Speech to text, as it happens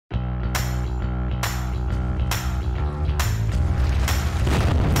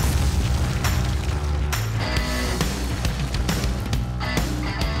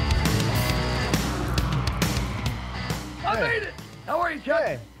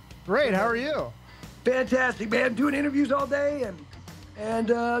Great. How are you? Fantastic, man. Doing interviews all day and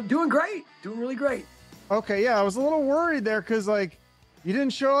doing great. Doing really great. Okay, yeah, I was a little worried there because you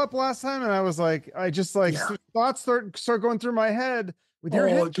didn't show up last time, and I was Yeah. thoughts start going through my head with your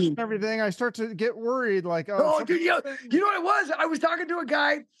Oh, history and dude. everything. I start to get worried, Oh, dude. You know what it was? I was talking to a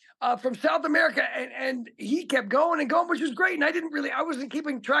guy from South America, and he kept going and going, which was great. And I wasn't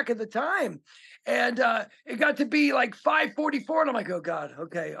keeping track of the time. And it got to be like 5:44, and I'm like, oh God,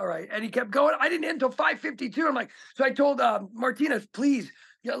 okay, all right. And he kept going. I didn't end until 5:52. I'm like, so I told Martinez, please,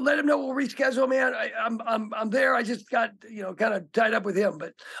 let him know we'll reschedule, man. I'm there. I just got kind of tied up with him,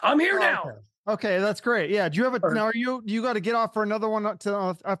 but I'm here now. Okay. Okay, that's great. Yeah. Do you have now? You got to get off for another one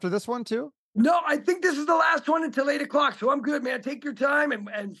after this one too? No, I think this is the last one until 8 o'clock. So I'm good, man. Take your time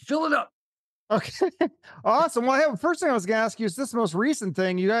and fill it up. Okay. Awesome. Well, first thing I was gonna ask you is this most recent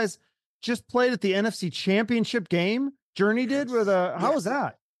thing. You guys just played at the NFC Championship game. Journey did with how was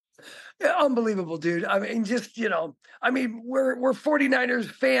that? Yeah, unbelievable, dude. I mean, we're 49ers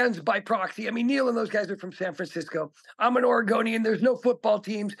fans by proxy. I mean, Neil and those guys are from San Francisco. I'm an Oregonian. There's no football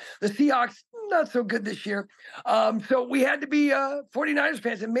teams. The Seahawks, not so good this year. So we had to be 49ers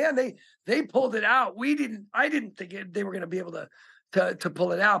fans. And man, they pulled it out. I didn't think they were going to be able to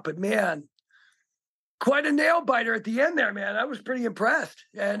pull it out. But man, quite a nail biter at the end there, man. I was pretty impressed.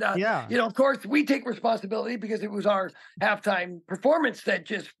 And, of course, we take responsibility because it was our halftime performance that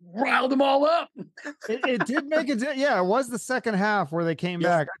just riled them all up. It did make it. Yeah, it was the second half where they came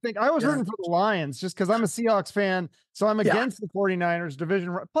back. I think I was rooting for the Lions just because I'm a Seahawks fan. So I'm against the 49ers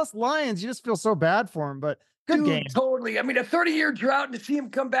division. Plus, Lions, you just feel so bad for them. But good game. Totally. I mean, a 30-year drought, and to see him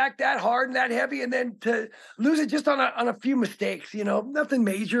come back that hard and that heavy, and then to lose it just on a few mistakes, nothing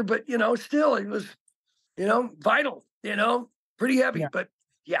major, but, still, it was vital, pretty heavy, but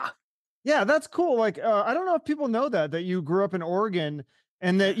yeah. Yeah, that's cool. I don't know if people know that you grew up in Oregon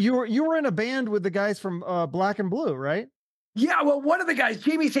and that you were in a band with the guys from Black and Blue, right? Yeah, well, one of the guys,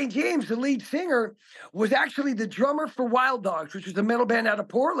 Jamie St. James, the lead singer, was actually the drummer for Wild Dogs, which was a metal band out of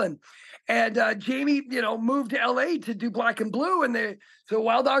Portland. And Jamie, moved to LA to do Black and Blue, and so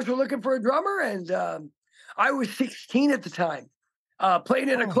Wild Dogs were looking for a drummer, and I was 16 at the time, playing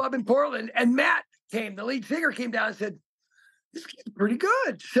in a club in Portland, and Matt the lead singer came down and said, this kid's pretty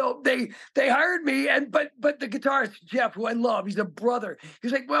good. So they hired me, but the guitarist, Jeff, who I love, he's a brother.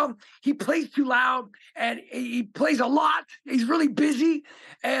 He's like, well, he plays too loud and he plays a lot. He's really busy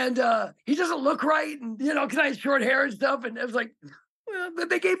and he doesn't look right. And, because I had short hair and stuff. And I was like, well,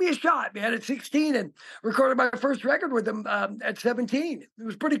 they gave me a shot, man, at 16 and recorded my first record with them at 17. It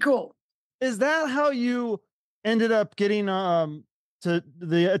was pretty cool. Is that how you ended up getting to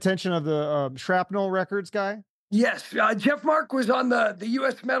the attention of the Shrapnel Records guy? Yes. Jeff Mark was on the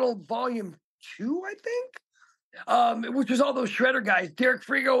US Metal Volume 2, I think, which was all those shredder guys. Derek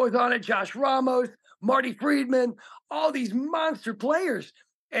Frigo was on it, Josh Ramos, Marty Friedman, all these monster players.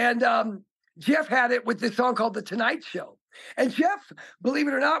 And Jeff had it with this song called The Tonight Show. And Jeff, believe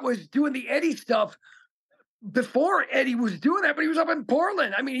it or not, was doing the Eddie stuff before Eddie was doing that, but he was up in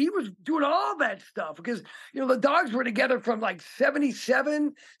Portland. I mean, he was doing all that stuff because, the Dogs were together from like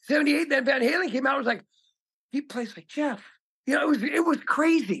 77, 78. Then Van Halen came out and was like, he plays like Jeff. It was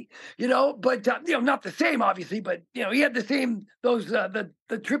crazy, but, not the same, obviously, but, he had the same, the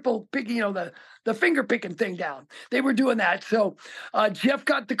triple picking, the finger picking thing down. They were doing that. So Jeff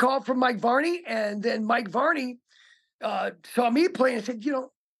got the call from Mike Varney, and then Mike Varney saw me playing and said,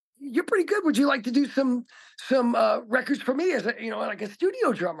 you're pretty good. Would you like to do some records for me as like a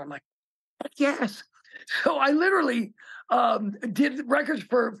studio drummer? I'm like, yes. So I literally did records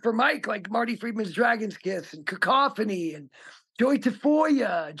for Mike, like Marty Friedman's Dragon's Kiss and Cacophony and Joey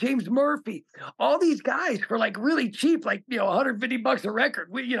Tafoya, James Murphy, all these guys for like really cheap, like, $150 a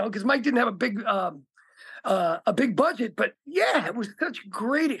record. Because Mike didn't have a big budget, but yeah, it was such a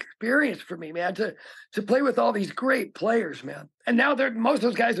great experience for me, man, to play with all these great players, man. And now most of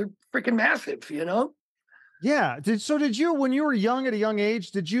those guys are freaking massive, Yeah. Did you, when you were young at a young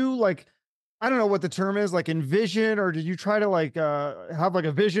age, did you I don't know what the term is, envision, or did you try to have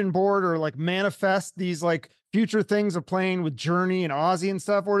a vision board or manifest these future things of playing with Journey and Ozzy and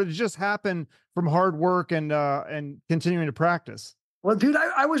stuff, or did it just happen from hard work and continuing to practice? Well, dude,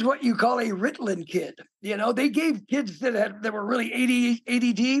 I was what you call a Ritalin kid. They gave kids that were really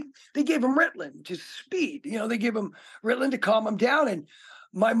ADD, they gave them Ritalin, just speed. They gave them Ritalin to calm them down. And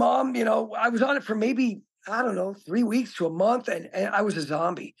my mom, I was on it for maybe, I don't know, 3 weeks to a month, and I was a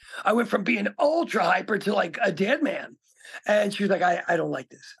zombie. I went from being ultra hyper to like a dead man. And she was like, I don't like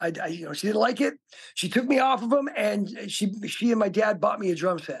this. She didn't like it. She took me off of them, and she and my dad bought me a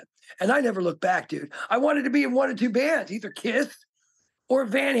drum set. And I never looked back, dude. I wanted to be in one or two bands, either Kiss or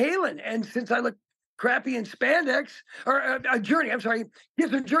Van Halen. And since I look crappy in spandex, or Journey, I'm sorry,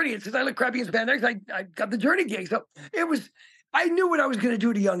 yes, a Journey. And since I look crappy in spandex, I got the Journey gig. So it was, I knew what I was going to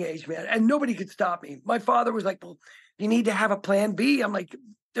do at a young age, man, and nobody could stop me. My father was like, well, you need to have a plan B. I'm like,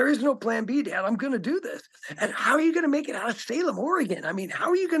 there is no plan B, Dad. I'm going to do this. And how are you going to make it out of Salem, Oregon? I mean, how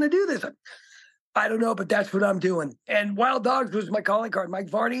are you going to do this? I don't know, but that's what I'm doing. And Wild Dogs was my calling card. Mike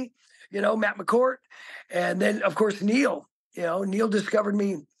Varney, Matt McCourt. And then, of course, Neil. Neil discovered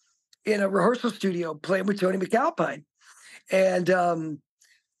me in a rehearsal studio playing with Tony McAlpine and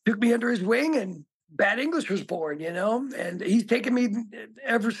took me under his wing, and Bad English was born, and he's taken me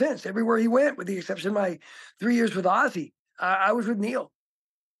ever since, everywhere he went, with the exception of my 3 years with Ozzy. I was with Neil.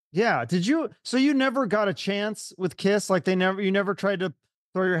 Yeah. So you never got a chance with Kiss? Like you never tried to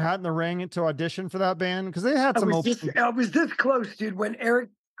throw your hat in the ring to audition for that band? Cause they had some I was this close, dude, when Eric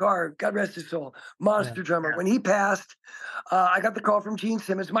Carr, God rest his soul, monster drummer, when he passed, I got the call from Gene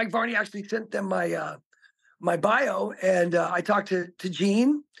Simmons. Mike Varney actually sent them my bio, and I talked to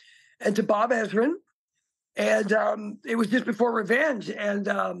Gene and to Bob Ezrin, and it was just before Revenge. And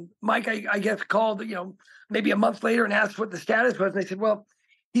Mike, I guess, called, maybe a month later and asked what the status was. And they said, well,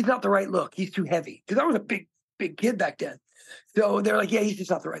 he's not the right look. He's too heavy. Because I was a big kid back then. So they're like, yeah, he's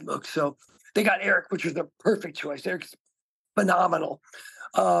just not the right look. So they got Eric, which was the perfect choice. Eric's phenomenal.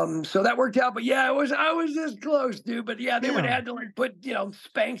 So that worked out. But yeah, I was this close, dude. But yeah, they would have had to like put,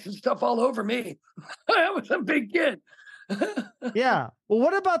 Spanx and stuff all over me. I was a big kid. Yeah. Well,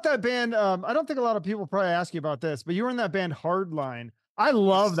 what about that band? I don't think a lot of people probably ask you about this, but you were in that band Hardline. I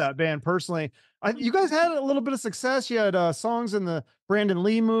love that band personally. You guys had a little bit of success. You had songs in the Brandon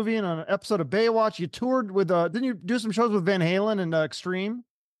Lee movie and on an episode of Baywatch. You toured with, didn't you do some shows with Van Halen and Extreme?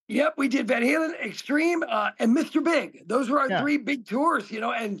 Yep, we did Van Halen, Extreme, and Mr. Big. Those were our three big tours,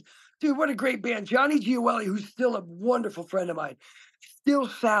 and dude, what a great band. Johnny Gioeli, who's still a wonderful friend of mine, still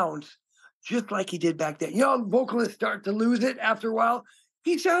sounds just like he did back then. Vocalists start to lose it after a while.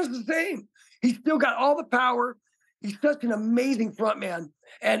 He sounds the same. He's still got all the power. He's such an amazing frontman.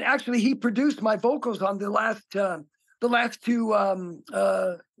 And actually, he produced my vocals on the last two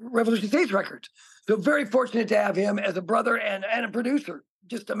Revolution Stage records. So very fortunate to have him as a brother and a producer.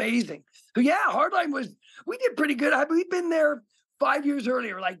 Just amazing. So yeah, Hardline we did pretty good. We'd been there 5 years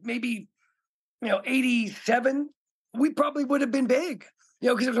earlier, like maybe, 87. We probably would have been big,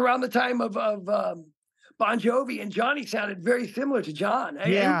 because it was around the time of Bon Jovi, and Johnny sounded very similar to John.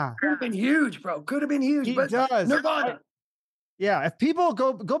 Yeah. It could have been huge, bro. Could have been huge. He but does. Nirvana. Yeah, if people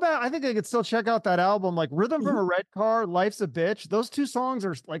go back, I think they could still check out that album, like Rhythm from a Red Car, Life's a Bitch. Those two songs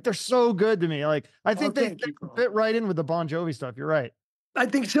are like, they're so good to me. Like, I think they fit right in with the Bon Jovi stuff. You're right. I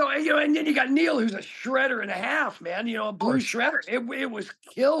think so. And then you got Neil, who's a shredder and a half, man, a blues shredder. It was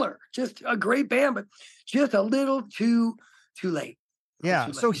killer. Just a great band, but just a little too late.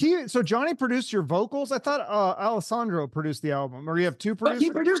 Yeah. So Johnny produced your vocals. I thought Alessandro produced the album, or you have two producers.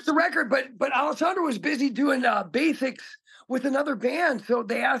 He produced the record, but Alessandro was busy doing basics with another band. So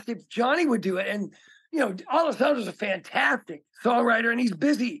they asked if Johnny would do it. And, Alessandro's a fantastic songwriter, and he's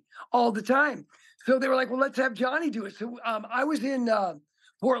busy all the time. So they were like, well, let's have Johnny do it. So I was in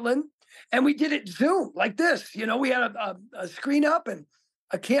Portland, and we did it Zoom like this. We had a screen up and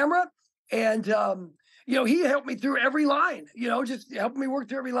a camera, and he helped me through every line. Just helped me work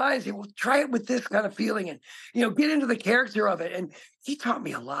through every line. And say, well, try it with this kind of feeling, and get into the character of it. And he taught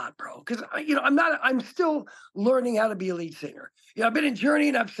me a lot, bro. Because I'm still learning how to be a lead singer. I've been in Journey,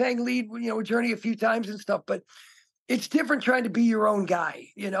 and I've sang lead, with Journey a few times and stuff, but it's different trying to be your own guy,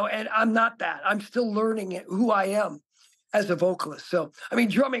 and I'm not that. I'm still learning who I am as a vocalist. So,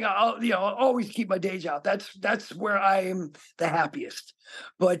 drumming, I'll always keep my day job. That's where I am the happiest.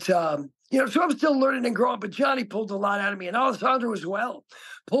 But, so I'm still learning and growing, but Johnny pulled a lot out of me, and Alessandro as well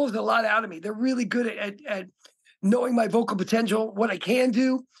pulls a lot out of me. They're really good at knowing my vocal potential, what I can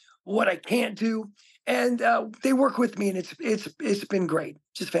do, what I can't do. And they work with me, and it's been great.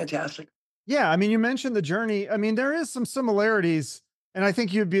 Just fantastic. Yeah, you mentioned the Journey. There is some similarities, and I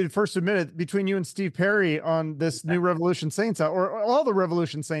think you'd be the first to admit it, between you and Steve Perry on this new Revolution Saints or all the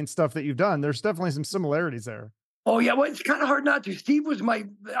Revolution Saints stuff that you've done. There's definitely some similarities there. Oh yeah, well, it's kind of hard not to. Steve was I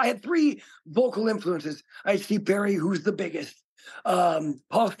had three vocal influences. I had Steve Perry, who's the biggest,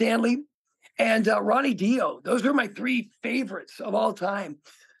 Paul Stanley, and Ronnie Dio. Those are my three favorites of all time.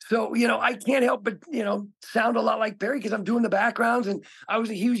 So, I can't help but, sound a lot like Perry because I'm doing the backgrounds, and I was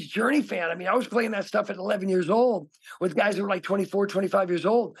a huge Journey fan. I was playing that stuff at 11 years old with guys who were like 24, 25 years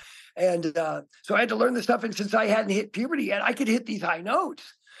old. And so I had to learn the stuff. And since I hadn't hit puberty yet, I could hit these high notes,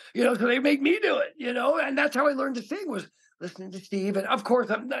 so they make me do it, and that's how I learned to sing, was listening to Steve. And of course,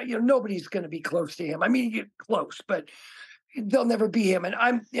 I'm not, nobody's going to be close to him. You get close, but they'll never be him. And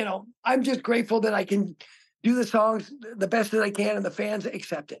I'm just grateful that I can do the songs the best that I can and the fans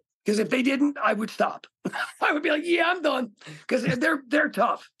accept it. Because if they didn't, I would stop. I would be like, yeah, I'm done. Because they're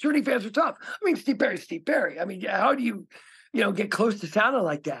tough. Journey fans are tough. I mean, Steve Perry's Steve Perry. I mean, how do you, get close to sounding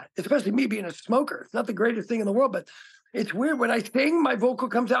like that? Especially me being a smoker. It's not the greatest thing in the world, but it's weird. When I sing, my vocal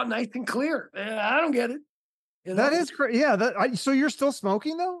comes out nice and clear. I don't get it. That is crazy. Yeah. So you're still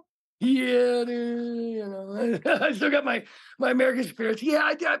smoking though? Yeah, I still got my American spirits. Yeah,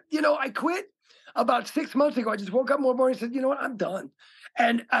 I quit about 6 months ago. I just woke up one morning and said, you know what, I'm done.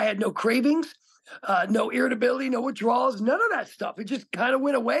 And I had no cravings, no irritability, no withdrawals, none of that stuff. It just kind of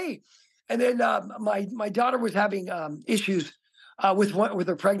went away. And then my daughter was having issues with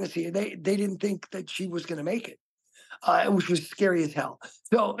her pregnancy. They didn't think that she was going to make it, which was scary as hell.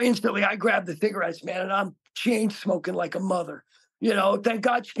 So instantly, I grabbed the cigarettes, man, and I'm chain smoking like a mother. Thank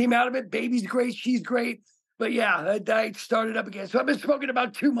God she came out of it. Baby's great. She's great. But yeah, I started up again. So I've been smoking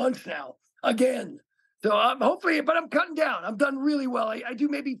about 2 months now again. So hopefully, but I'm cutting down. I'm done really well. I do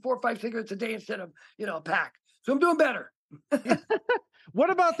maybe 4 or 5 cigarettes a day instead of, a pack. So I'm doing better. What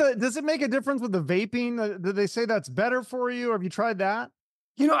about does it make a difference with the vaping? Did they say that's better for you? Have you tried that?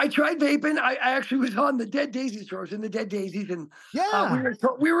 I tried vaping. I actually was on the Dead Daisies tour. I was in the Dead Daisies, and Yeah.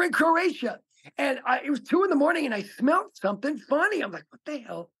 we were in Croatia, and it was 2 a.m, and I smelled something funny. I'm like, what the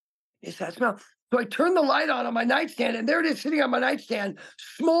hell is that smell? So I turned the light on my nightstand, and there it is sitting on my nightstand,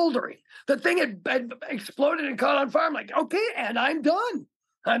 smoldering. The thing had exploded and caught on fire. I'm like, okay, and I'm done.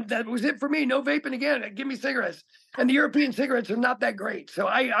 That was it for me. No vaping again. Give me cigarettes. And the European cigarettes are not that great. So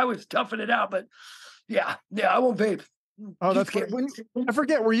I was toughing it out, but yeah, I won't vape. Oh, Just that's good. I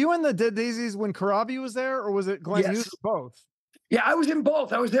forget. Were you in the Dead Daisies when Karabi was there, or was it Glenn Hughes? Yes. Or both? Yeah, I was in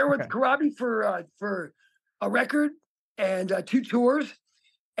both. I was there with Okay. Karabi for a record and 2 tours.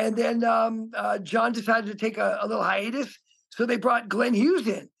 And then John decided to take a little hiatus. So they brought Glenn Hughes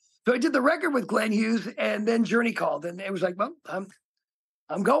in. So I did the record with Glenn Hughes, and then Journey called. And it was like, well,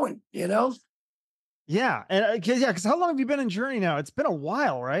 I'm going, Yeah, and because how long have you been in Journey now? It's been a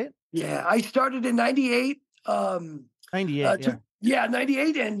while, right? Yeah, I started in 98. 98. Yeah. Yeah,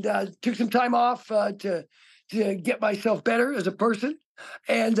 98, and took some time off to get myself better as a person,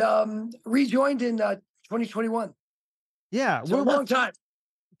 and rejoined in 2021. Yeah. So a long time.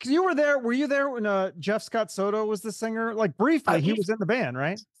 Because you were there. Were you there when Jeff Scott Soto was the singer? Like briefly, he was in the band,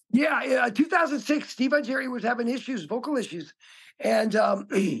 right? Yeah, 2006, Steve Vai was having issues, vocal issues, and so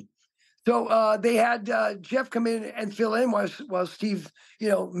they had Jeff come in and fill in while Steve,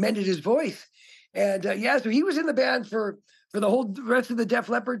 mended his voice, and so he was in the band for the whole rest of the Def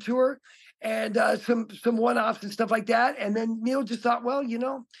Leppard tour, and some one-offs and stuff like that. And then Neil just thought, well,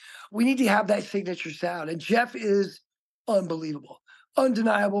 we need to have that signature sound, and Jeff is unbelievable,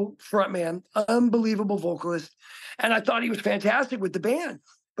 undeniable frontman, unbelievable vocalist, and I thought he was fantastic with the band.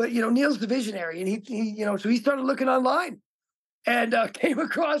 But Neil's the visionary, and he so he started looking online and came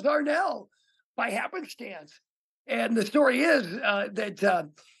across Arnel by happenstance. And the story is that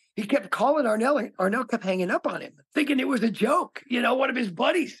he kept calling Arnel, and Arnel kept hanging up on him, thinking it was a joke, one of his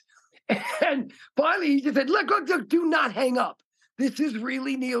buddies. And finally, he just said, look, do not hang up. This is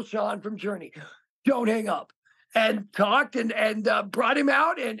really Neil Schon from Journey. Don't hang up. And talked and brought him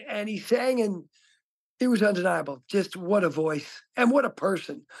out, and he sang, and it was undeniable. Just what a voice and what a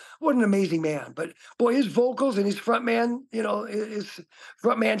person. What an amazing man. But boy, his vocals and his frontman, his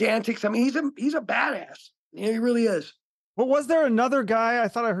frontman antics. I mean, he's a badass. He really is. Well, was there another guy? I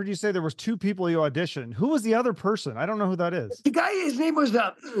thought I heard you say there was 2 people you auditioned. Who was the other person? I don't know who that is. The guy, his name was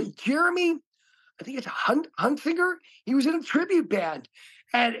Jeremy. I think it's Hunsinger. He was in a tribute band,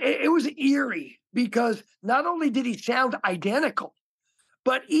 and it was eerie because not only did he sound identical,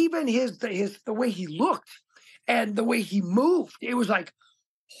 but even the way he looked and the way he moved, it was like,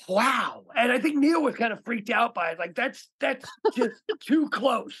 wow. And I think Neil was kind of freaked out by it. Like, that's just too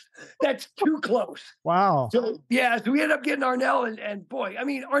close. That's too close. Wow. So so we ended up getting Arnel, and boy, I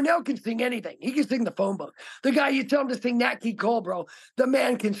mean, Arnel can sing anything. He can sing the phone book. The guy, you tell him to sing Nat King Cole, bro, the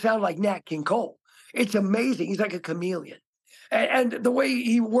man can sound like Nat King Cole. It's amazing. He's like a chameleon. And the way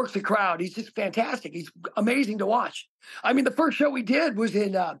he works the crowd, he's just fantastic. He's amazing to watch. I mean, the first show we did was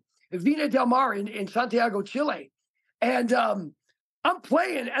in Vina del Mar in Santiago, Chile. And I'm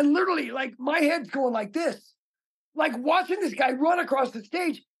playing, and literally, like, my head's going like this, like watching this guy run across the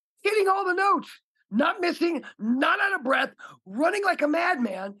stage, hitting all the notes, not missing, not out of breath, running like a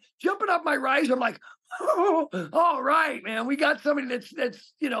madman, jumping up my riser. I'm like, oh, all right, man, we got somebody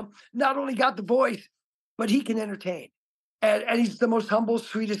that's not only got the voice, but he can entertain. And he's the most humble,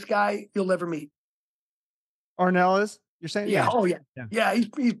 sweetest guy you'll ever meet. Arnel is? You're saying? Yeah. Yeah. Oh, yeah. Yeah.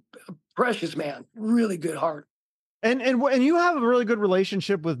 He's a precious man. Really good heart. And you have a really good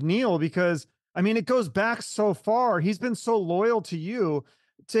relationship with Neil because I mean it goes back so far. He's been so loyal to you,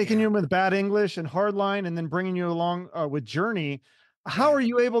 taking Yeah, you with Bad English and Hardline, and then bringing you along with Journey. How yeah. are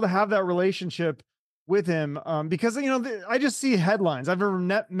you able to have that relationship with him? Because you know I just see headlines. I've never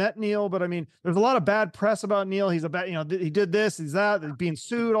met Neil, but I mean there's a lot of bad press about Neil. He's a bad, you know, he did this, he's that, he's being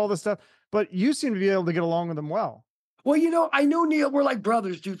sued, all this stuff. But you seem to be able to get along with him well. Well, I know Neil. We're like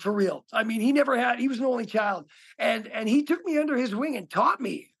brothers, dude, for real. I mean, he was an only child, and he took me under his wing and taught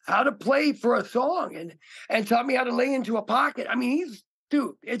me how to play for a song and taught me how to lay into a pocket. I mean,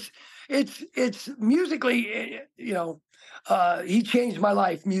 dude. It's musically, he changed my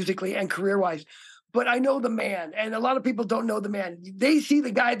life musically and career wise. But I know the man, and a lot of people don't know the man. They see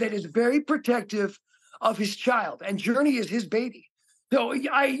the guy that is very protective of his child, and Journey is his baby. So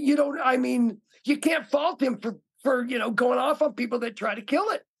I mean, you can't fault him for going off on people that try to kill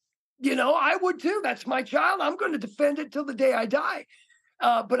it. I would too. That's my child. I'm going to defend it till the day I die.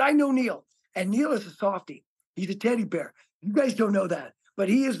 But I know Neil, and Neil is a softie. He's a teddy bear. You guys don't know that, but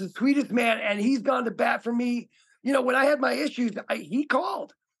he is the sweetest man, and he's gone to bat for me. When I had my issues, he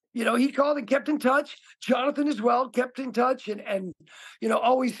called. He called and kept in touch. Jonathan as well kept in touch, and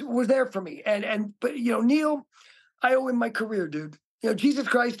always was there for me. But Neil, I owe him my career, dude. Jesus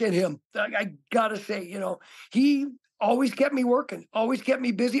Christ and him. I gotta say, he always kept me working, always kept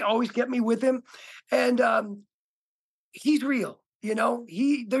me busy, always kept me with him, and he's real.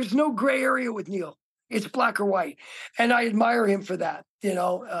 There's no gray area with Neil. It's black or white, and I admire him for that.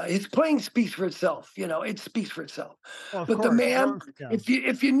 His playing speaks for itself. It speaks for itself. Well, of But the course. man, Yeah.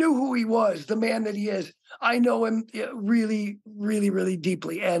 if you knew who he was, the man that he is, I know him really, really, really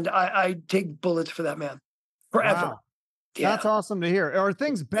deeply, and I take bullets for that man forever. Wow. Yeah. That's awesome to hear. Are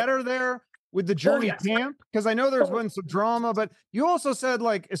things better there with the Oh Journey yes. camp? Because I know there's Oh, been some drama, but you also said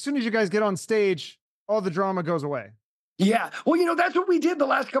like as soon as you guys get on stage, all the drama goes away. yeah. Well, that's what we did the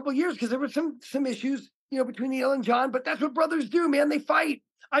last couple of years because there were some issues, between Neil and John. But that's what brothers do, man. They fight.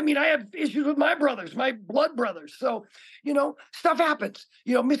 I mean, I have issues with my brothers, my blood brothers. So, stuff happens.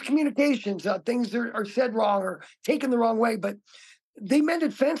 Miscommunications, things are said wrong or taken the wrong way. But they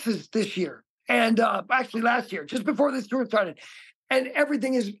mended fences this year, and actually last year, just before this tour started. And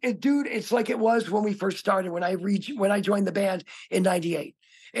everything dude. It's like it was when we first started. When I joined the band in '98.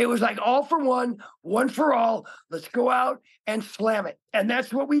 It was like all for one for all. Let's go out and slam it. And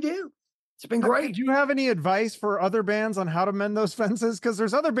that's what we do. It's been great. Do you have any advice for other bands on how to mend those fences? Because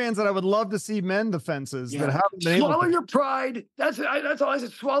there's other bands that I would love to see mend the fences that haven't been able Swallow to. your pride. That's all I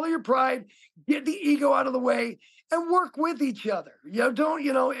said. Swallow your pride, get the ego out of the way, and work with each other.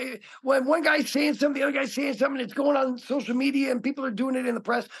 When one guy's saying something, the other guy's saying something, it's going on social media and people are doing it in the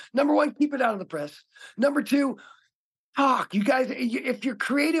press. Number one, keep it out of the press. Number two, talk. You guys, if you're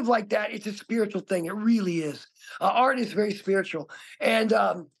creative like that, it's a spiritual thing. It really is. Art is very spiritual. And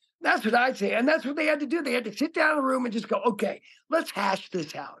that's what I'd say. And that's what they had to do. They had to sit down in a room and just go, okay, let's hash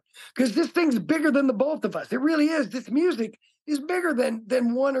this out. Because this thing's bigger than the both of us. It really is. This music is bigger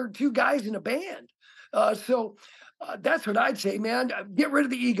than one or two guys in a band. So that's what I'd say, man. Get rid of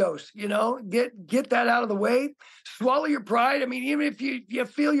the egos, get that out of the way. Swallow your pride. I mean, even if you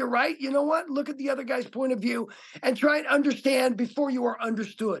feel you're right, you know what? Look at the other guy's point of view and try and understand before you are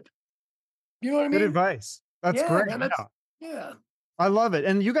understood. You know what I mean? Good advice. That's Yeah, great. man, Yeah. yeah. I love it.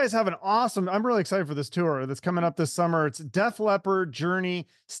 And you guys have an awesome, I'm really excited for this tour that's coming up this summer. It's Def Leppard, Journey,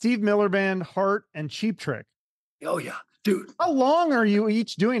 Steve Miller Band, Heart, and Cheap Trick. Oh, yeah. Dude. How long are you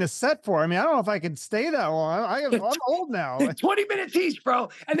each doing a set for? I mean, I don't know if I can stay that long. I'm old now. 20 minutes each, bro.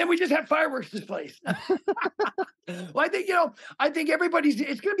 And then we just have fireworks displays. Well, I think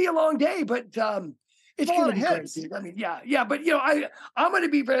it's going to be a long day, but it's going to be crazy. I mean, yeah. But, I'm going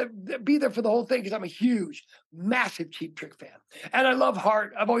to be there for the whole thing because I'm a huge, massive Cheap Trick fan. And I love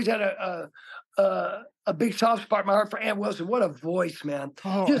Heart. I've always had a big soft spot in my heart for Ann Wilson. What a voice, man.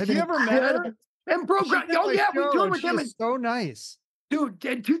 Oh, Just have you ever met her? And program. Oh, yeah, we toured with them. So nice. Dude,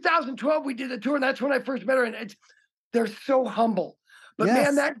 in 2012, we did a tour, and that's when I first met her. And they're so humble. But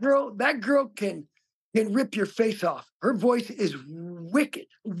Yes. man, that girl can rip your face off. Her voice is wicked,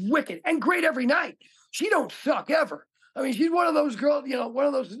 and great every night. She don't suck ever. I mean, she's one of those girls, one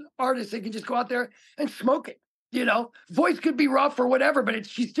of those artists that can just go out there and smoke it. Voice could be rough or whatever, but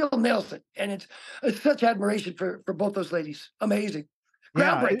she still nails it. And it's such admiration for both those ladies. Amazing.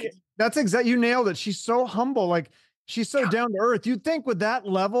 Groundbreaking. Yeah, that's exactly, you nailed it. She's so humble. Like she's so down to earth. You'd think with that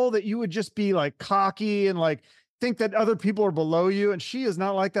level that you would just be like cocky and like think that other people are below you. And she is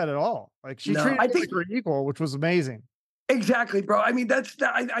not like that at all. Like she treated you like her equal, which was amazing. Exactly, bro. I mean,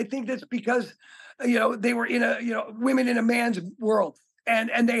 I think that's because, they were in women in a man's world and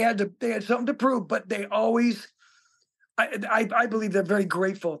they had something to prove, but they always I believe they're very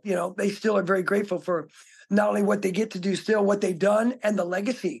grateful. You know, they still are very grateful for not only what they get to do, still what they've done, and the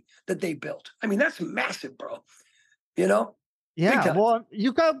legacy that they built. I mean, that's massive, bro. You know, big Yeah, time. well,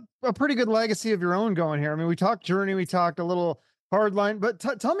 you've got a pretty good legacy of your own going here. I mean, we talked Journey, we talked a little Hardline, but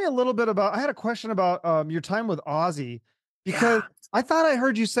tell me a little bit about. I had a question about your time with Ozzy because Yeah. I thought I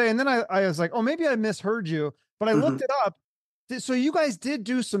heard you say, and then I was like, oh, maybe I misheard you, but I looked Mhm. it up. So you guys did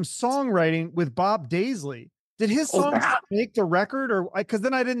do some songwriting with Bob Daisley. Did his Oh, songs yeah. make the record, or because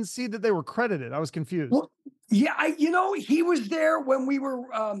then I didn't see that they were credited? I was confused. Well, yeah, he was there when we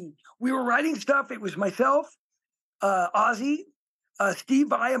were writing stuff. It was myself, Ozzy, Steve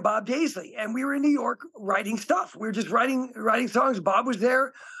Vai, and Bob Daisley, and we were in New York writing stuff. We were just writing songs. Bob was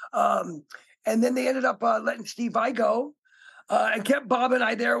there, um, and then they ended up letting Steve Vai go, and kept Bob and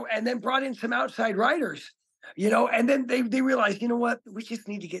I there, and then brought in some outside writers. And then they realized, you know what, we just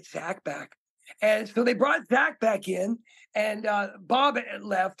need to get Zach back, and so they brought Zach back in, and Bob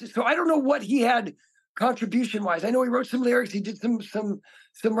left. So I don't know what he had contribution wise. I know he wrote some lyrics, he did some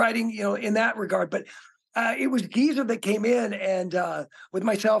writing, in that regard, but it was Geezer that came in and with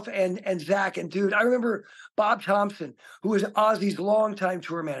myself and Zach. And dude, I remember Bob Thompson, who was Ozzy's longtime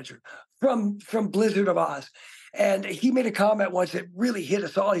tour manager from Blizzard of Oz. And he made a comment once that really hit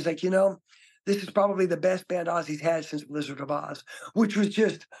us all. He's like, this is probably the best band Ozzy's had since Blizzard of Oz, which was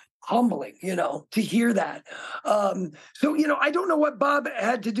just humbling, to hear that. So, I don't know what Bob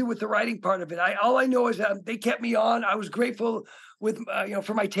had to do with the writing part of it. All I know is they kept me on. I was grateful with,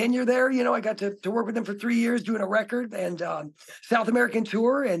 for my tenure there. I got to work with them for 3 years doing a record and South American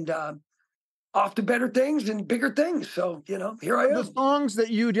tour and off to better things and bigger things. So, here I The am. songs that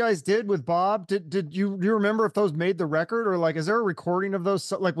you guys did with Bob, did you do you remember if those made the record, or like is there a recording of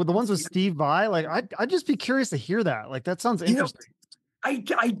those, like with the ones with Steve Vai? Like I'd just be curious to hear that. Like that sounds You know, interesting.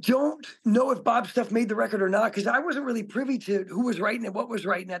 I don't know if Bob's stuff made the record or not because I wasn't really privy to who was writing it, what was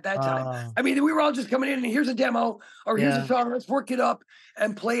writing at that time. Uh I mean, we were all just coming in and here's a demo or here's a yeah. song, let's work it up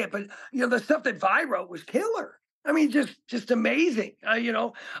and play it. But the stuff that Vi wrote was killer. I mean, just amazing.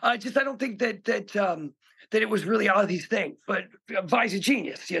 Just I don't think that it was really Ozzy's thing, but Vi's a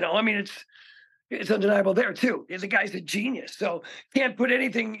genius. I mean, it's undeniable there too. The guy's a genius, so can't put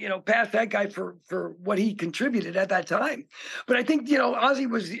anything past that guy for what he contributed at that time. But I think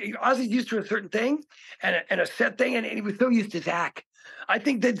Ozzy's used to a certain thing and a set thing, and he was so used to Zach. I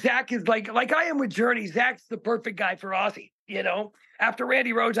think that Zach is like I am with Journey. Zach's the perfect guy for Ozzy. After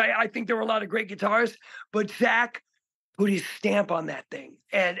Randy Rhoads, I think there were a lot of great guitarists, but Zach put his stamp on that thing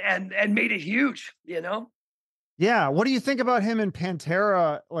and made it huge. Yeah. What do you think about him in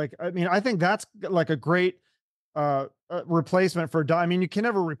Pantera? Like, I mean, I think that's like a great replacement for Dime. I mean, you can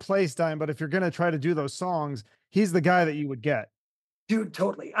never replace Dime, but if you're gonna try to do those songs, he's the guy that you would get. Dude,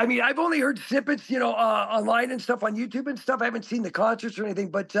 totally. I mean, I've only heard snippets, online and stuff on YouTube and stuff. I haven't seen the concerts or anything,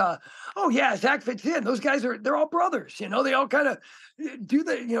 but oh yeah, Zach fits in. Those guys they're all brothers, they all kind of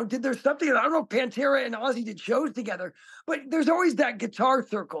did their stuff together. I don't know if Pantera and Ozzy did shows together, but there's always that guitar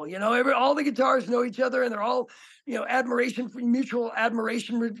circle, all the guitarists know each other and they're all, admiration for mutual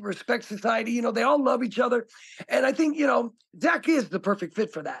admiration, respect society, they all love each other. And I think, Zach is the perfect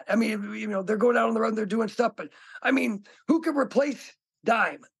fit for that. I mean, they're going out on the road and they're doing stuff, but I mean, who could replace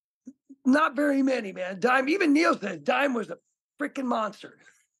Dime? Not very many, man. Dime, even Neil says Dime was a freaking monster.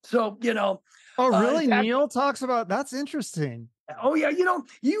 So, Oh, really? Zach, Neil talks about that's interesting. oh yeah,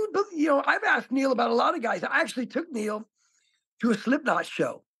 I've asked Neil about a lot of guys. I actually took Neil to a Slipknot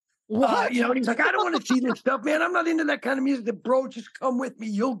show. What? And he's like, I don't want to see this stuff, man. I'm not into that kind of music. The bro, just come with me.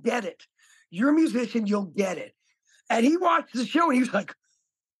 You'll get it. You're a musician, you'll get it. And he watched the show and he was like,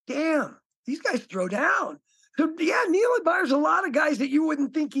 damn, these guys throw down. So yeah, Neil admires a lot of guys that you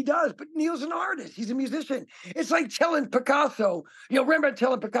wouldn't think he does, but Neil's an artist. He's a musician. It's like telling Picasso, Rembrandt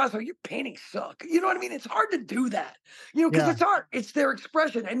telling Picasso, your paintings suck. You know what I mean? It's hard to do that, because Yeah. it's art. It's their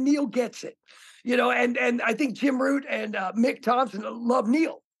expression, and Neil gets it. And I think Jim Root and Mick Thompson love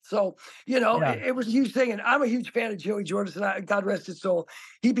Neil. So, Yeah. it was a huge thing. And I'm a huge fan of Joey Jordison. God rest his soul.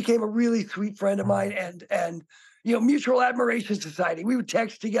 He became a really sweet friend of mine and mutual admiration society. We would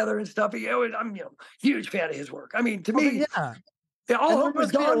text together and stuff. I'm huge fan of his work. I mean, to me, Yeah. all And there hope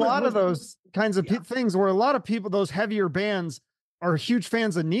was must be a gone. lot of those kinds of Yeah. things where a lot of people, those heavier bands, are huge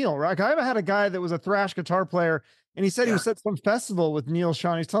fans of Neil, right? Like, I had a guy that was a thrash guitar player, and he said he Yeah. was at some festival with Neil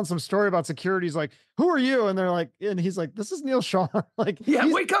Sean. He's telling some story about security. He's like, "Who are you?" And they're like, and he's like, "This is Neil Sean." Like, Yeah,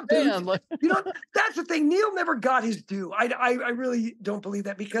 he's wake up, a dude. fan. Like, That's the thing. Neil never got his due. I really don't believe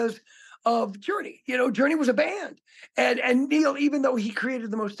that because of Journey. Journey was a band. And Neil, even though he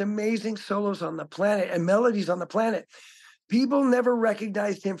created the most amazing solos on the planet and melodies on the planet, people never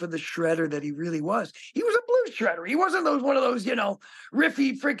recognized him for the shredder that he really was. He was a blues shredder. He wasn't one of those,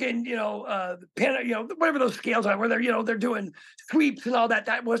 riffy freaking, whatever those scales are where they're doing sweeps and all that.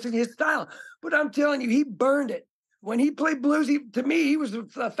 That wasn't his style. But I'm telling you, he burned it. When he played blues, to me, he was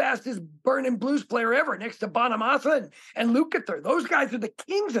the fastest burning blues player ever, next to Bonamassa and Lukather. Those guys are the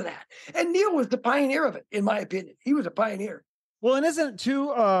kings of that. And Neil was the pioneer of it, in my opinion. He was a pioneer. Well, and isn't it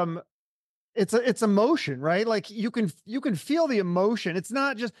too it's emotion, right? Like you can feel the emotion. It's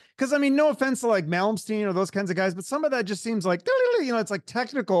not just because I mean, no offense to like Malmsteen or those kinds of guys, but some of that just seems like it's like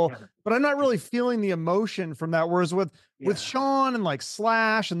technical, but I'm not really feeling the emotion from that. Whereas with Sean and like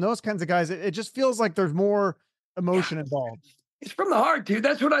Slash and those kinds of guys, it just feels like there's more emotion involved. It's from the heart, dude.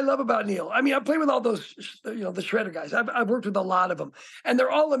 That's what I love about Neil. I mean, I play with all those, the shredder guys. I've worked with a lot of them, and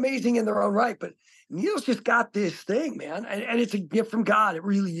they're all amazing in their own right. But Neil's just got this thing, man, and it's a gift from God. It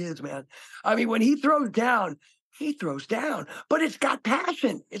really is, man. I mean, when he throws down, but it's got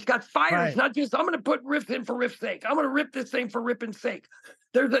passion. It's got fire. Right. It's not just I'm going to put riffs in for riff's sake. I'm going to rip this thing for ripping's sake.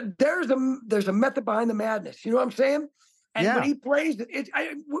 There's a method behind the madness. You know what I'm saying? And when he plays,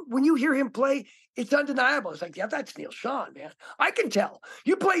 when you hear him play, it's undeniable. It's like, yeah, that's Neil Sean, man. I can tell.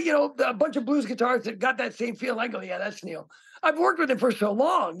 You play, a bunch of blues guitars that got that same feel. I go, yeah, that's Neil. I've worked with him for so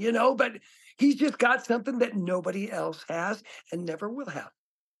long, but he's just got something that nobody else has and never will have.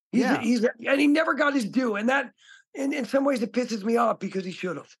 And he never got his due. And that, in some ways, it pisses me off because he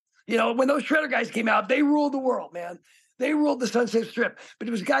should have. When those shredder guys came out, they ruled the world, man. They ruled the Sunset Strip. But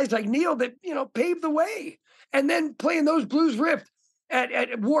it was guys like Neil that, paved the way. And then playing those blues riffs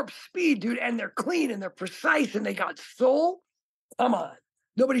at warp speed, dude, and they're clean and they're precise and they got soul. Come on.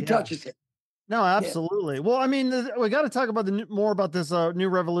 Nobody touches it. No, absolutely. Well, I mean, we got to talk about more about this New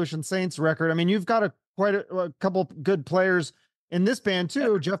Revolution Saints record. I mean, you've got quite a couple good players in this band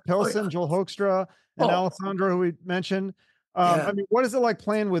too. Jeff Pilson, Joel Hoekstra, and Alessandro, who we mentioned. I mean, what is it like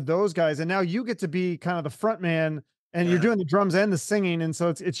playing with those guys? And now you get to be kind of the front man and you're doing the drums and the singing. And so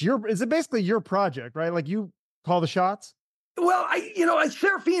is it basically your project, right? Like you call the shots? Well,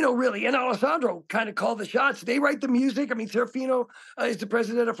 Serafino really and Alessandro kind of call the shots. They write the music. I mean, Serafino is the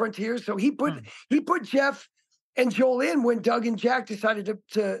president of Frontiers, so he put Jeff and Joel in when Doug and Jack decided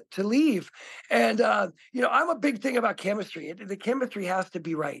to leave. And I'm a big thing about chemistry. The chemistry has to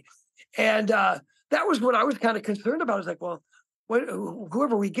be right, and that was what I was kind of concerned about. I was like, well,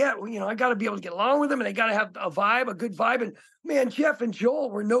 whoever we get, I got to be able to get along with them, and they got to have a good vibe. And man, Jeff and Joel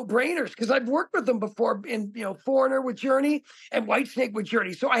were no brainers because I've worked with them before in Foreigner with Journey and Whitesnake with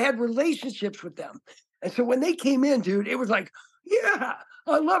Journey, so I had relationships with them. And so when they came in, dude, it was like, yeah,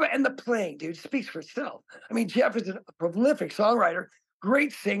 I love it. And the playing, dude, speaks for itself. I mean, Jeff is a prolific songwriter,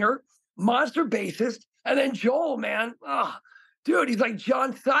 great singer, monster bassist, and then Joel, man, dude, he's like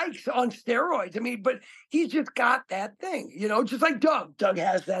John Sykes on steroids. I mean, but he's just got that thing, just like Doug. Doug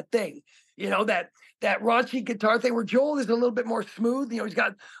has that thing, that raunchy guitar thing where Joel is a little bit more smooth. He's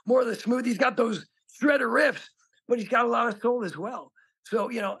got more of the smooth. He's got those shredder riffs, but he's got a lot of soul as well. So,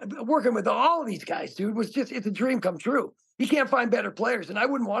 working with all of these guys, dude, it's a dream come true. You can't find better players. And I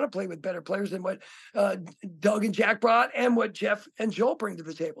wouldn't want to play with better players than what Doug and Jack brought and what Jeff and Joel bring to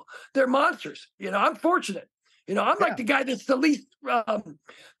the table. They're monsters. I'm fortunate. I'm like the guy that's the least,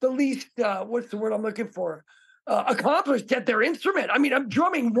 what's the word I'm looking for? Accomplished at their instrument. I mean, I'm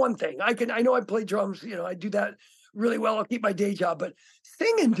drumming one thing. I know I play drums. I do that really well. I'll keep my day job, but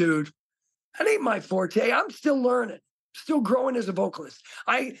singing, dude, that ain't my forte. I'm still learning, still growing as a vocalist.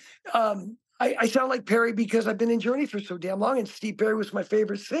 I sound like Perry because I've been in Journey for so damn long, and Steve Perry was my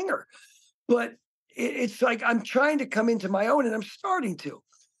favorite singer. But it's like I'm trying to come into my own, and I'm starting to.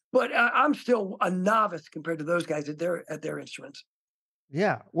 But I'm still a novice compared to those guys at their instruments.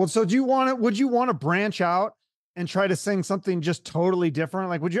 Yeah. Well, so would you want to branch out and try to sing something just totally different?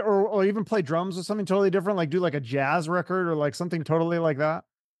 Like, would you, or even play drums with something totally different? Like do like a jazz record or like something totally like that?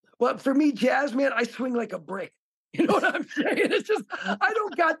 Well, for me, jazz, man, I swing like a brick. You know what I'm saying? It's just, I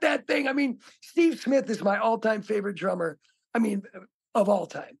don't got that thing. I mean, Steve Smith is my all-time favorite drummer. I mean, of all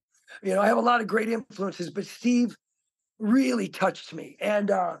time. I have a lot of great influences, but Steve really touched me.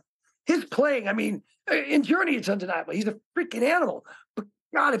 And his playing, I mean, in Journey, it's undeniable. He's a freaking animal. But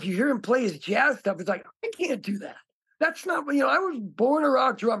God, if you hear him play his jazz stuff, it's like, I can't do that. That's not, I was born a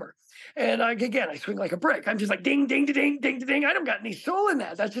rock drummer. And I swing like a brick. I'm just like ding, ding, ding, ding, ding. I don't got any soul in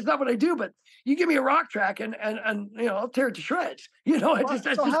that. That's just not what I do. But you give me a rock track and I'll tear it to shreds. That's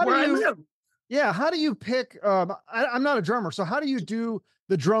just where I live. Yeah. How do you pick, I'm not a drummer. So how do you do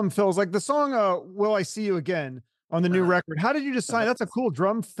the drum fills? Like the song, Will I See You Again? On the new record. How did you decide? That's a cool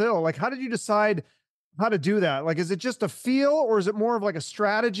drum fill. Like, how did you decide how to do that? Like, is it just a feel or is it more of like a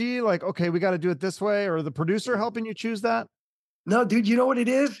strategy? Like, okay, we got to do it this way, or the producer helping you choose that? No, dude, you know what it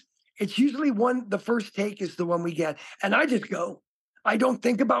is? It's usually the first take is the one we get. And I just go. I don't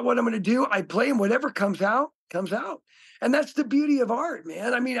think about what I'm going to do. I play and whatever comes out, comes out. And that's the beauty of art,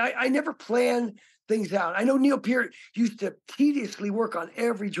 man. I mean, I never plan things out. I know Neil Peart used to tediously work on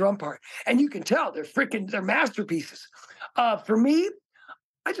every drum part. And you can tell they're masterpieces. For me,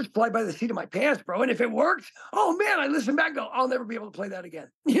 I just fly by the seat of my pants, bro. And if it works, oh man, I listen back and go, I'll never be able to play that again.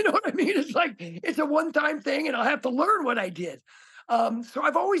 You know what I mean? It's like, it's a one-time thing and I'll have to learn what I did. So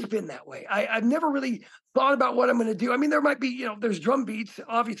I've always been that way. I've never really thought about what I'm going to do. I mean, there might be, there's drum beats,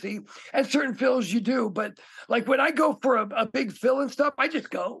 obviously, and certain fills you do. But like when I go for a big fill and stuff, I just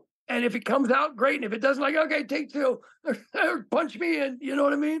go. And if it comes out, great. And if it doesn't, like, okay, take two, or punch me in. You know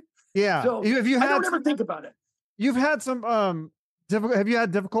what I mean? Yeah. So Have you I had don't ever think about it. You've had some have you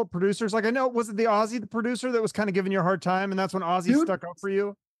had difficult producers? Like I know, was it the Ozzy, the producer, that was kind of giving you a hard time, and that's when Ozzy Dude, stuck up for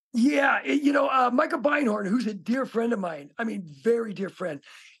you? yeah, Michael Beinhorn, who's a dear friend of mine. I mean, very dear friend.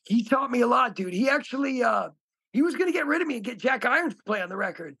 He taught me a lot, dude. He actually he was gonna get rid of me and get Jack Irons to play on the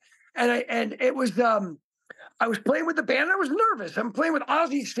record. And it was I was playing with the band and I was nervous. I'm playing with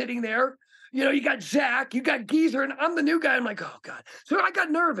Ozzy sitting there. You got Zach, you got Geezer, and I'm the new guy. I'm like, oh God. So I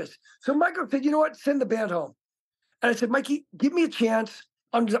got nervous. So Michael said, you know what? Send the band home. And I said, Mikey, give me a chance.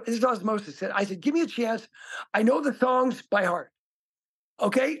 This is osmosis. I said, give me a chance. I know the songs by heart.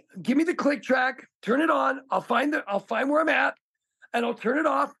 Okay, give me the click track, turn it on. I'll find where I'm at, and I'll turn it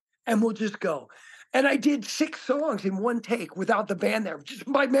off, and we'll just go. And I did 6 songs in one take without the band there,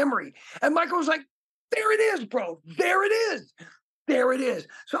 just by memory. And Michael was like, there it is, bro. There it is. There it is.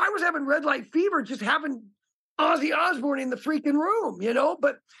 So I was having red light fever, just having Ozzy Osbourne in the freaking room.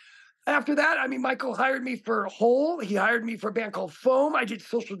 But after that, I mean, Michael hired me for Hole. He hired me for a band called Foam. I did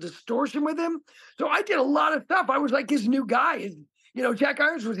Social Distortion with him. So I did a lot of stuff. I was like his new guy. Jack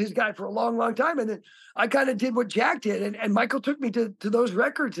Irons was his guy for a long, long time. And then I kind of did what Jack did. And Michael took me to those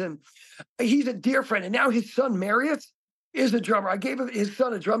records. And he's a dear friend. And now his son, Marius, is a drummer. I gave his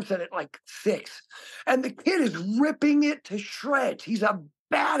son a drum set at like 6. And the kid is ripping it to shreds. He's a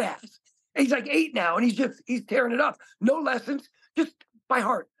badass. He's like 8 now. And he's tearing it up. No lessons, just by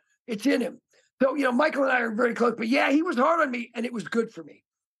heart. It's in him. So, Michael and I are very close. But yeah, he was hard on me. And it was good for me.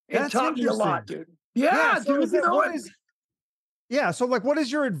 It taught me a lot, dude. Yeah, so dude. You know what? Yeah. So like, what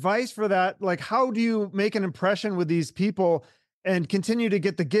is your advice for that? Like, how do you make an impression with these people and continue to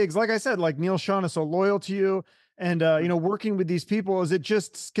get the gigs? Like I said, like Neil Sean is so loyal to you and, working with these people, is it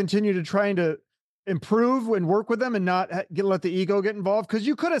just continue to trying to improve and work with them and not let the ego get involved? Cause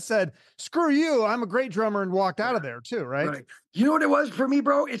you could have said, screw you, I'm a great drummer, and walked out of there too. Right. You know what it was for me,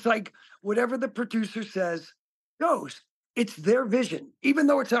 bro? It's like whatever the producer says goes. It's their vision. Even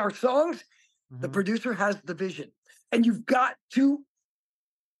though it's our songs, the producer has the vision. And you've got to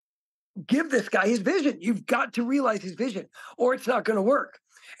give this guy his vision. You've got to realize his vision, or it's not going to work.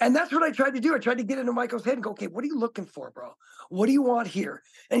 And that's what I tried to do. I tried to get into Michael's head and go, okay, what are you looking for, bro? What do you want here?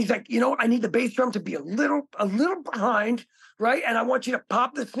 And he's like, I need the bass drum to be a little behind, right? And I want you to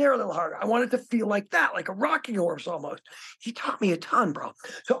pop the snare a little harder. I want it to feel like that, like a rocking horse almost. He taught me a ton, bro.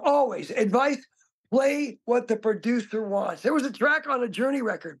 So always advice, play what the producer wants. There was a track on a Journey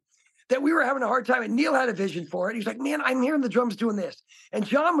record that we were having a hard time, and Neil had a vision for it. He's like, man, I'm hearing the drums doing this. And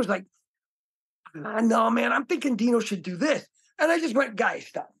John was like, no, man, I'm thinking Dino should do this. And I just went, guys,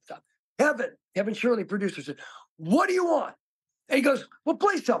 stop. Kevin Shirley, producer, said, what do you want? And he goes, well,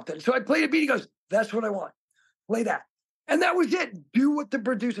 play something. So I played a beat. He goes, that's what I want. Play that. And that was it. Do what the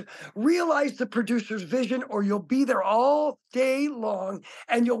producer, realize the producer's vision, or you'll be there all day long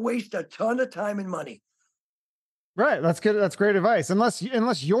and you'll waste a ton of time and money. Right. That's good. That's great advice. Unless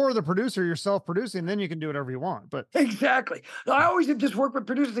you're the producer, you're self-producing, then you can do whatever you want. But exactly. Now, I always have just worked with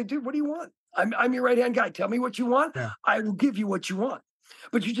producers. They do, what do you want? I'm your right-hand guy. Tell me what you want. Yeah. I will give you what you want.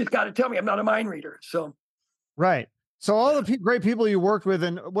 But you just got to tell me. I'm not a mind reader. So right. So all the great people you worked with,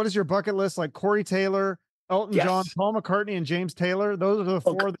 and what is your bucket list? Like Corey Taylor, Elton John, Paul McCartney, and James Taylor. Those are the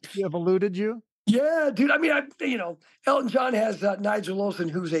 4 that have eluded you. Yeah, dude. I mean, Elton John has Nigel Olsson,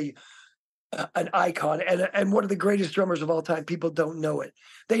 who's an icon and one of the greatest drummers of all time. People don't know it.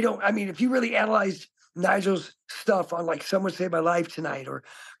 They don't. I mean, if you really analyze Nigel's stuff on like Someone Saved My Life Tonight or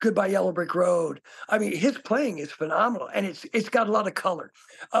Goodbye Yellow Brick Road, I mean, his playing is phenomenal, and it's got a lot of color.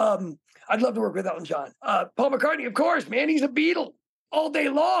 I'd love to work with Elton John. Paul McCartney, of course, man, he's a Beatle all day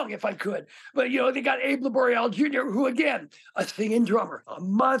long if I could. But, they got Abe Laboriel Jr., who, again, a singing drummer, a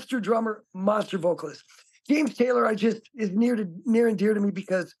monster drummer, monster vocalist. James Taylor, is near and dear to me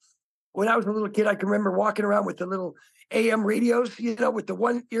because when I was a little kid, I can remember walking around with the little AM radios, with the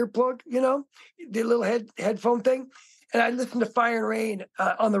one earplug, the little headphone thing. And I listened to Fire and Rain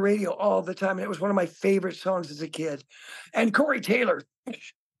on the radio all the time. And it was one of my favorite songs as a kid. And Corey Taylor,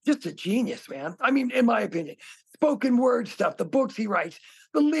 just a genius, man. I mean, in my opinion, spoken word stuff, the books he writes,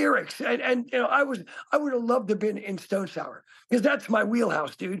 the lyrics. And you know, I would have loved to have been in Stone Sour because that's my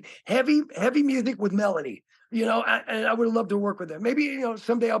wheelhouse, dude. Heavy music with melody. You know, and I would have loved to work with them. Maybe, you know,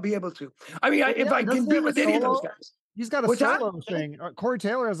 someday I'll be able to. I mean, if I can be with any of those guys. He's got a What's solo that? thing. Corey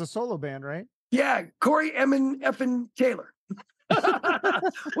Taylor has a solo band, right? Yeah, Corey Effin Taylor.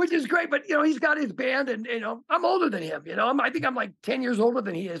 Which is great, but you know, he's got his band, and you know, I'm older than him. You know, I think I'm like 10 years older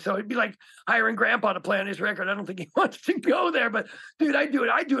than he is. So it'd be like hiring grandpa to play on his record. I don't think he wants to go there, but dude, I do it.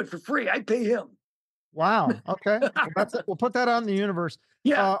 I do it for free. I pay him. Wow. Okay. Well, we'll put that out in the universe.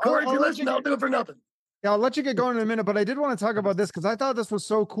 Yeah, Corey, if you listen, I'll do it for nothing. Yeah, I'll let you get going in a minute, but I did want to talk about this because I thought this was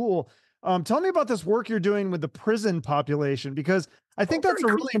so cool. Tell me about this work you're doing with the prison population, because I think that's a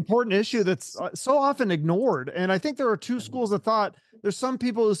really important issue that's so often ignored. And I think there are two schools of thought. There's some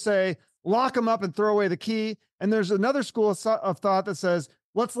people who say, lock them up and throw away the key. And there's another school of thought that says,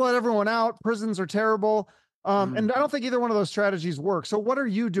 let's let everyone out. Prisons are terrible. And I don't think either one of those strategies work. So what are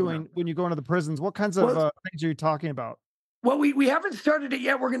you doing when you go into the prisons? What kinds of things are you talking about? Well, we haven't started it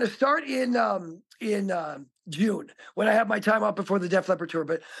yet. We're going to start in June when I have my time off before the Def Leppard tour.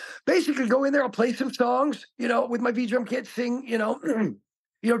 But basically, go in there. I'll play some songs, you know, with my V drum kit, sing, you know,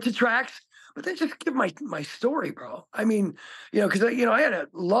 to tracks. But then just give my story, bro. I mean, you know, because I had a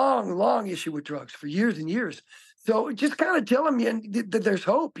long issue with drugs for years and years. So just kind of tell them that there's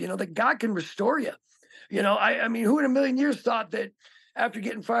hope. You know, that God can restore you. You know, I mean, who in a million years thought that after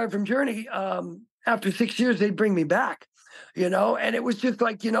getting fired from Journey, after 6 years they'd bring me back? You know, and it was just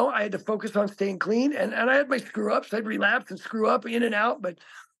like, you know, I had to focus on staying clean, and I had my screw ups. I'd relapse and screw up in and out, but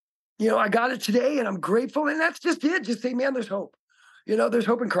you know, I got it today and I'm grateful. And that's just it. Just say, man, there's hope. You know, there's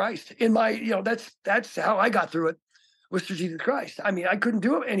hope in Christ. In my, you know, that's how I got through it, was through Jesus Christ. I mean, I couldn't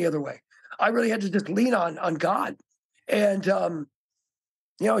do it any other way. I really had to just lean on God. And you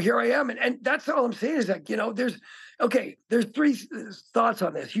know, here I am. And that's all I'm saying is that, you know, there's three thoughts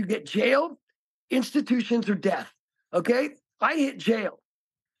on this. You get jailed, institutions, or death. Okay, I hit jail.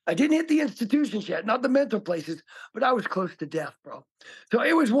 I didn't hit the institutions yet, not the mental places, but I was close to death, bro. So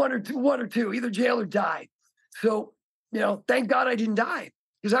it was one or two, either jail or die. So, you know, thank God I didn't die,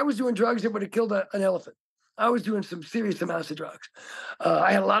 because I was doing drugs that would have killed an elephant. I was doing some serious amounts of drugs.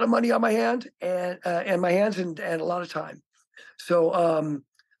 I had a lot of money on my hand and a lot of time. So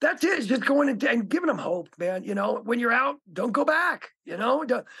that's it. It's just going and giving them hope, man. You know, when you're out, don't go back. You know,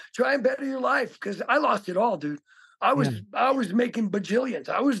 try and better your life, because I lost it all, dude. I was making bajillions.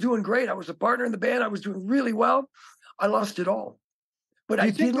 I was doing great. I was a partner in the band. I was doing really well. I lost it all, but I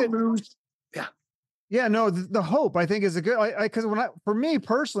didn't lose. Yeah. Yeah, no, the hope, I think, is a good, because for me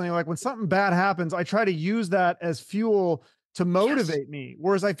personally, like when something bad happens, I try to use that as fuel to motivate me.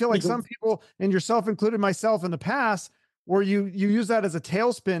 Whereas I feel like some people, and yourself included, myself in the past, where you use that as a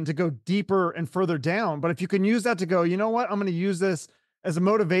tailspin to go deeper and further down. But if you can use that to go, you know what, I'm going to use this as a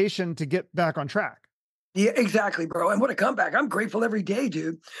motivation to get back on track. Yeah, exactly, bro. And what a comeback. I'm grateful every day,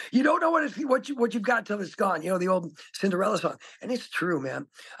 dude. You don't know what you've got till it's gone. You know, the old Cinderella song. And it's true, man.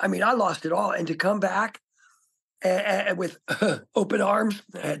 I mean, I lost it all. And to come back and with open arms,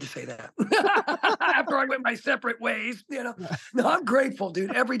 I had to say that. After I went my separate ways, you know. No, I'm grateful,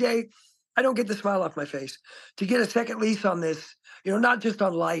 dude. Every day, I don't get the smile off my face. To get a second lease on this, you know, not just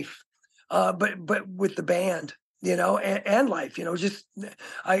on life, but with the band. You know, and life, you know, just,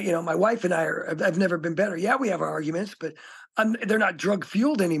 my wife and I I've never been better. Yeah, we have our arguments, but they're not drug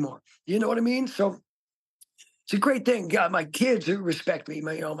fueled anymore. You know what I mean? So it's a great thing. God, my kids who respect me,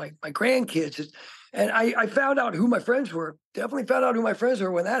 my grandkids. And I found out who my friends were. Definitely found out who my friends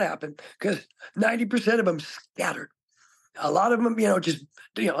were when that happened, because 90% of them scattered. A lot of them, you know, just,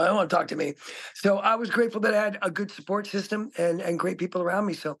 you know, I don't want to talk to me. So I was grateful that I had a good support system and great people around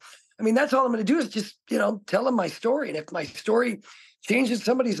me. So I mean, that's all I'm going to do is just, you know, tell them my story. And if my story changes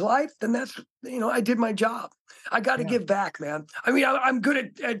somebody's life, then that's, you know, I did my job. I got to give back, man. I mean, I'm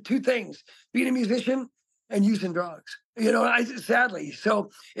good at two things: being a musician and using drugs, you know, sadly.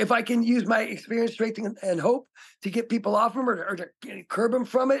 So if I can use my experience, strength, and hope to get people off them or to curb them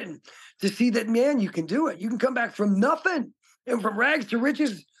from it, and to see that, man, you can do it. You can come back from nothing and from rags to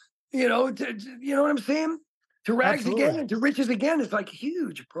riches, you know, you know what I'm saying? To rags again and to riches again. It's like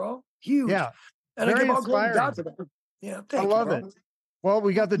huge, bro. Huge. Yeah. And I give all glory to God for that. Yeah. Thank you, I love bro. it. Well,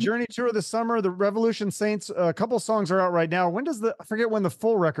 we got the Journey tour this summer. The Revolution Saints, a couple songs are out right now. When does I forget when the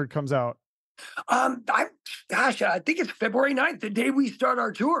full record comes out. I think it's February 9th, the day we start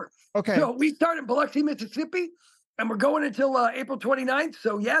our tour. Okay. So we start in Biloxi, Mississippi, and we're going until April 29th.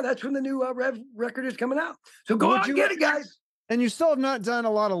 So yeah, that's when the new Rev record is coming out. So go out and get it, guys. And you still have not done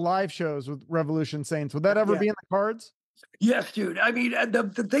a lot of live shows with Revolution Saints. Would that ever be in the cards? Yes, dude. I mean,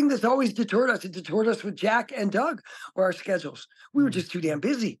 the thing that's always deterred us with Jack and Doug were our schedules. We were just too damn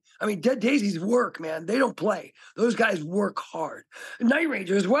busy. I mean, Dead Daisies work, man. They don't play. Those guys work hard. Night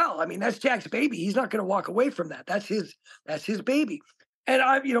Ranger as well. I mean, that's Jack's baby. He's not going to walk away from that. That's his baby. And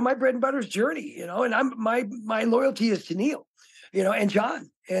I, my bread and butter is Journey, and my loyalty is to Neil, and John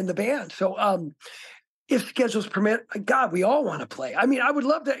and the band. So, if schedules permit, God, we all want to play. I mean, I would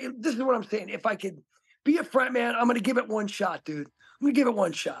love to. This is what I'm saying. If I could be a front man, I'm going to give it one shot, dude. I'm going to give it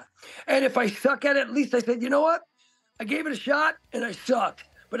one shot. And if I suck at it, at least I said, you know what? I gave it a shot and I sucked.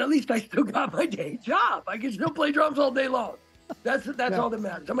 But at least I still got my day job. I can still play drums all day long. That's all that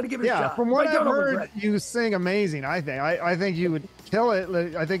matters. I'm going to give it a shot. Yeah, from what I've heard, you sing amazing, I think. I think you would kill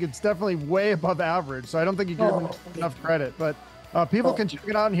it. I think it's definitely way above average. So I don't think you give enough credit. But people can check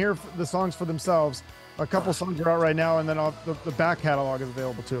it out and hear the songs for themselves. A couple songs are out right now, and then the back catalog is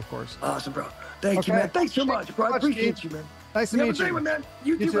available too, of course. Awesome, bro. Thank you, man. Thanks so much, bro. I appreciate you, man. Nice to meet you. Have a great one, man.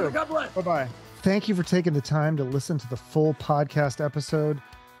 You too, brother. God bless. Bye-bye. Thank you for taking the time to listen to the full podcast episode.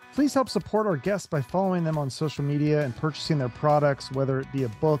 Please help support our guests by following them on social media and purchasing their products, whether it be a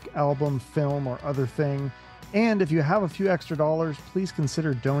book, album, film, or other thing. And if you have a few extra dollars, please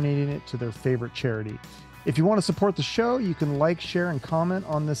consider donating it to their favorite charity. If you want to support the show, you can like, share, and comment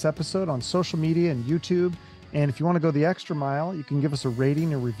on this episode on social media and YouTube. And if you want to go the extra mile, you can give us a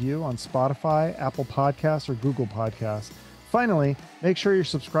rating or review on Spotify, Apple Podcasts, or Google Podcasts. Finally, make sure you're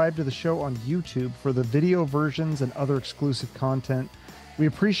subscribed to the show on YouTube for the video versions and other exclusive content. We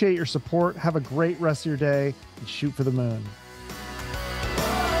appreciate your support. Have a great rest of your day and shoot for the moon.